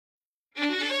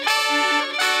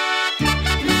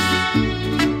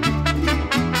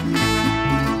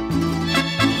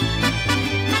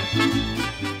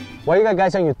Why you got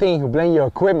guys on your team who blame your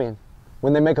equipment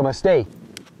when they make a mistake?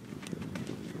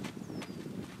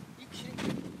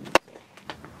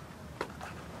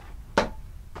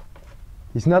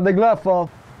 It's not the glove fault.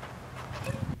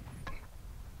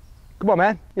 Come on,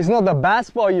 man. It's not the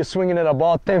basketball you're swinging at a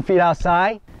ball 10 feet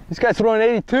outside. This guy's throwing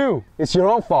 82. It's your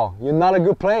own fault. You're not a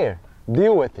good player.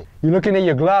 Deal with it. You're looking at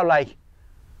your glove like,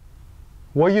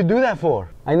 what you do that for?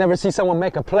 I never see someone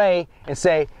make a play and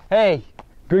say, hey,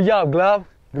 good job, glove.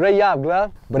 Great job,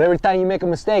 glove. But every time you make a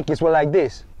mistake, it's like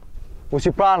this. What's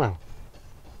your problem?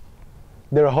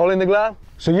 There a hole in the glove?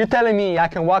 So you're telling me I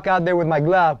can walk out there with my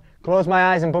glove, close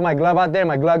my eyes and put my glove out there,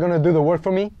 my glove gonna do the work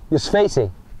for me? Just face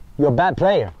it. You're a bad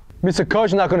player. Mr.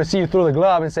 Coach not gonna see you throw the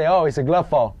glove and say, oh, it's a glove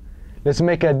fault. Let's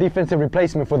make a defensive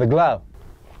replacement for the glove.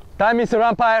 Time, Mr.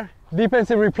 Umpire.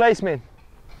 Defensive replacement.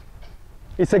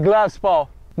 It's a glove's fault.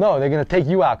 No, they're gonna take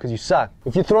you out because you suck.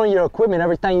 If you're throwing your equipment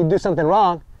every time you do something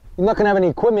wrong, you're not gonna have any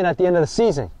equipment at the end of the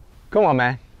season. Come on,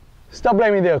 man. Stop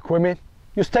blaming the equipment.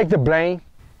 Just take the blame.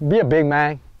 Be a big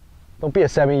man. Don't be a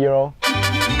 7-year-old.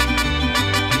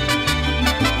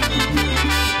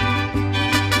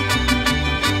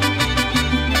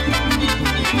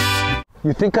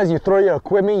 You think because you throw your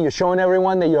equipment, you're showing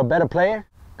everyone that you're a better player?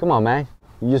 Come on, man.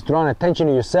 You're just drawing attention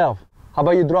to yourself. How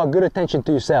about you draw good attention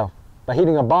to yourself by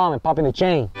hitting a bomb and popping the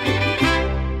chain?